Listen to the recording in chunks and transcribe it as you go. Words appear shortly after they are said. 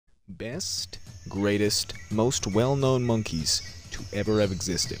best, greatest, most well-known monkeys to ever have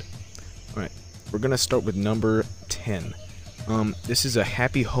existed. Alright, we're gonna start with number 10. This is a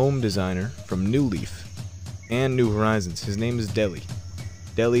happy home designer from New Leaf and New Horizons. His name is Deli.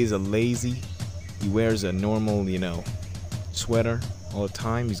 Deli is a lazy, he wears a normal, sweater all the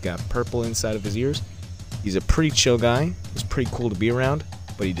time. He's got purple inside of his ears. He's a pretty chill guy. He's pretty cool to be around,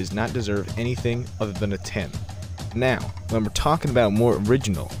 but he does not deserve anything other than a 10. Now, when we're talking about more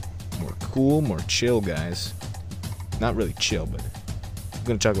original, more cool, more chill guys, not really chill, but I'm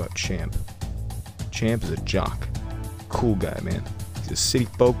gonna talk about Champ. Champ is a jock. Cool guy, man. He's a city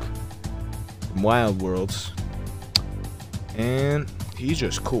folk from Wild Worlds. And he's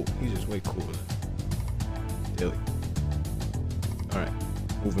just cool. He's just way cooler than Dilly. Alright,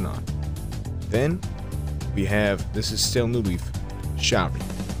 moving on. Then we have, this is still New Leaf, Shari.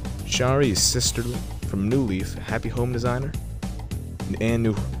 Shari is sisterly from New Leaf, happy home designer, and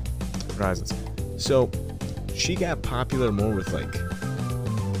New Horizons. So, she got popular more with,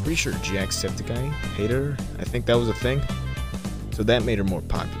 pretty sure Jacksepticeye hated her. I think that was a thing. So that made her more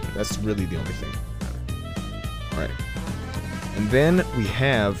popular. That's really the only thing. Alright. And then we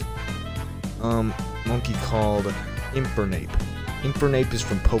have, monkey called Infernape. Infernape is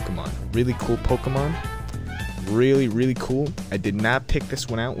from Pokemon. Really cool Pokemon. Really, really cool. I did not pick this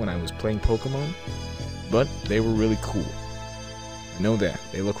one out when I was playing Pokemon, but they were really cool. I know that.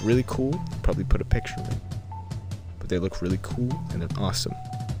 They look really cool. Probably put a picture of it. But they look really cool and they're awesome.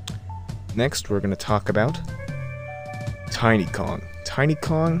 Next, we're going to talk about Tiny Kong. Tiny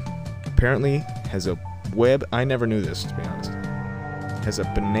Kong apparently has a web. I never knew this, to be honest. Has a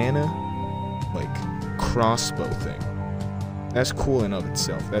banana, crossbow thing. That's cool in of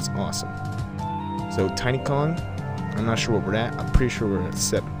itself. That's awesome. So, Tiny Kong, I'm not sure where we're at. I'm pretty sure we're at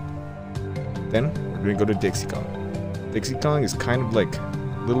 7. Then, we're going to go to Dixie Kong. Dixie Kong is kind of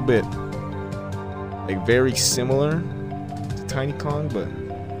a little bit, very similar to Tiny Kong, but,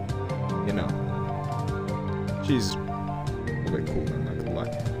 she's a little bit cool, I'm not going to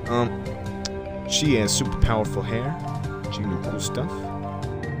lie. She has super powerful hair. She can do cool stuff.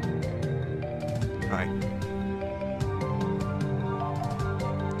 Alright.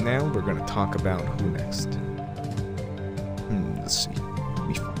 Now we're going to talk about who next. Let's see. Let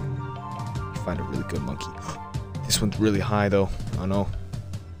me find a really good monkey. This one's really high though. Oh no.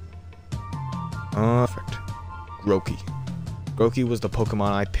 Perfect. Grookey. Grookey was the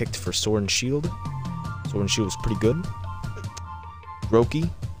Pokemon I picked for Sword and Shield. Sword and Shield was pretty good. Grookey,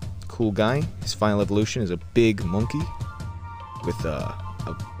 cool guy. His final evolution is a big monkey with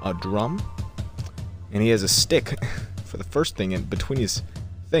a drum, and he has a stick for the first thing in between his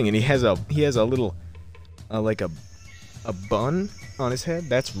thing, and he has a little a bun on his head.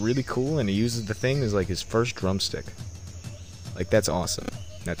 That's really cool, and he uses the thing as his first drumstick. That's awesome.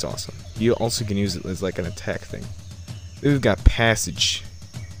 That's awesome. You also can use it as an attack thing. We've got Passage,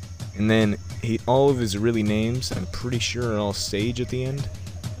 and then all of his really names, I'm pretty sure, are all Sage at the end.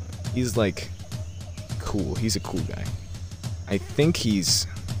 He's cool. He's a cool guy. I think he's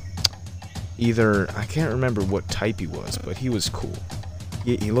either, I can't remember what type he was, but he was cool.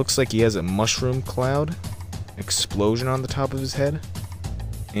 He looks like he has a mushroom cloud explosion on the top of his head,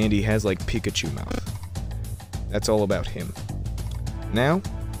 and he has Pikachu mouth. That's all about him. Now,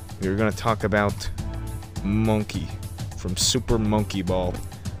 we're gonna talk about Monkey from Super Monkey Ball.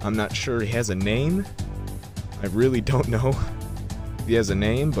 I'm not sure he has a name. I really don't know if he has a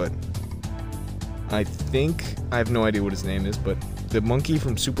name, but I have no idea what his name is, but the monkey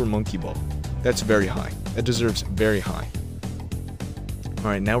from Super Monkey Ball. That's very high. That deserves very high.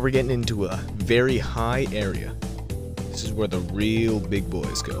 Alright, now we're getting into a very high area. This is where the real big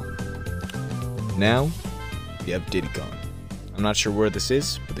boys go. Now, we have Diddy Kong. I'm not sure where this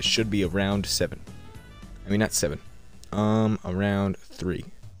is, but this should be around 7. I mean, not 7. Around 3.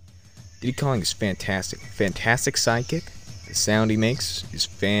 Diddy Kong is fantastic. Fantastic sidekick. The sound he makes is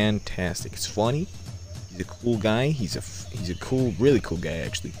fantastic. It's funny. He's a cool guy. He's a cool, really cool guy,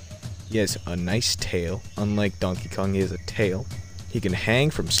 actually. He has a nice tail. Unlike Donkey Kong, he has a tail. He can hang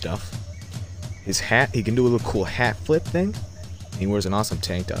from stuff. His hat, he can do a little cool hat flip thing. And he wears an awesome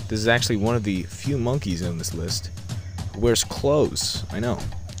tank top. This is actually one of the few monkeys on this list who wears clothes. I know.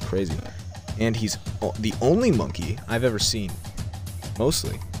 Crazy. And he's the only monkey I've ever seen,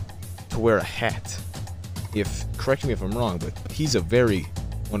 mostly, to wear a hat. Correct me if I'm wrong, but he's a very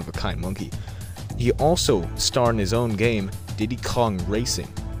one-of-a-kind monkey. He also starred in his own game, Diddy Kong Racing.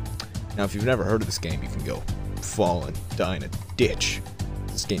 Now, if you've never heard of this game, you can go fall and die in a ditch.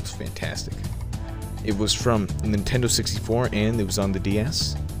 This game's fantastic. It was from Nintendo 64 and it was on the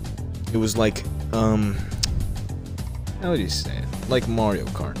DS. It was how would you say it? Like Mario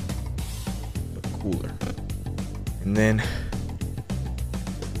Kart. cooler. And then,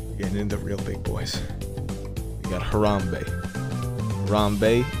 getting into the real big boys. We got Harambe.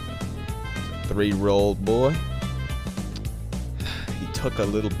 Harambe, 3-year-old boy. He took a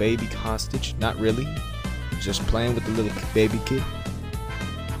little baby hostage. Not really. Just playing with the little baby kid.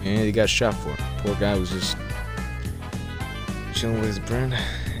 And he got shot for it. Poor guy was just chilling with his friend,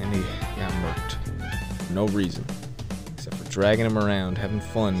 and he got murked. For no reason. Except for dragging him around, having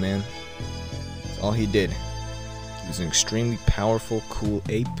fun, man. That's all he did. He was an extremely powerful, cool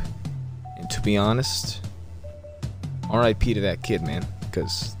ape. And to be honest, R.I.P. to that kid, man.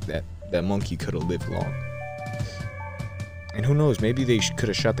 Because that monkey could have lived long. And who knows, maybe they could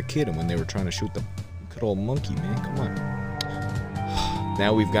have shot the kid when they were trying to shoot the good old monkey, man. Come on.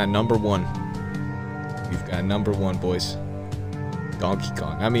 Now we've got number one. We've got number one, boys. Donkey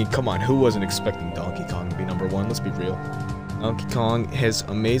Kong. I mean, come on. Who wasn't expecting Donkey Kong to be number one? Let's be real. Donkey Kong is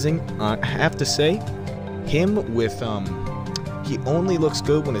amazing. I have to say, him with, he only looks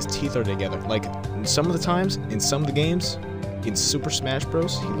good when his teeth are together. Like, some of the times, in some of the games, in Super Smash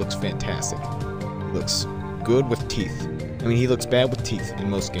Bros., he looks fantastic. He looks good with teeth. I mean, he looks bad with teeth in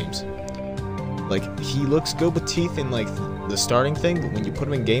most games. Like, he looks good with teeth in, like, the starting thing, but when you put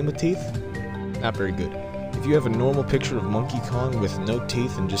him in game with teeth, not very good. If you have a normal picture of Monkey Kong with no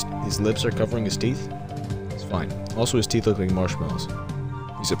teeth and just his lips are covering his teeth, it's fine. Also, his teeth look like marshmallows.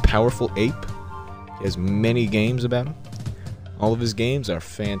 He's a powerful ape. He has many games about him. All of his games are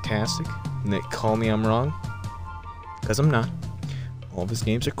fantastic. And they call me I'm wrong, because I'm not. All of his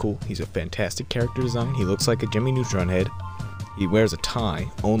games are cool. He's a fantastic character design. He looks like a Jimmy Neutron head. He wears a tie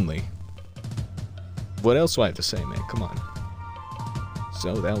only. What else do I have to say, man? Come on.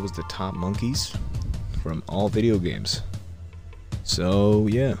 So that was the top monkeys from all video games. So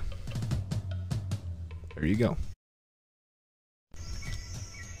yeah, there you go.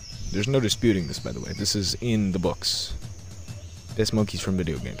 There's no disputing this, by the way. This is in the books. Best monkeys from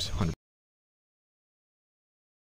video games, 100%.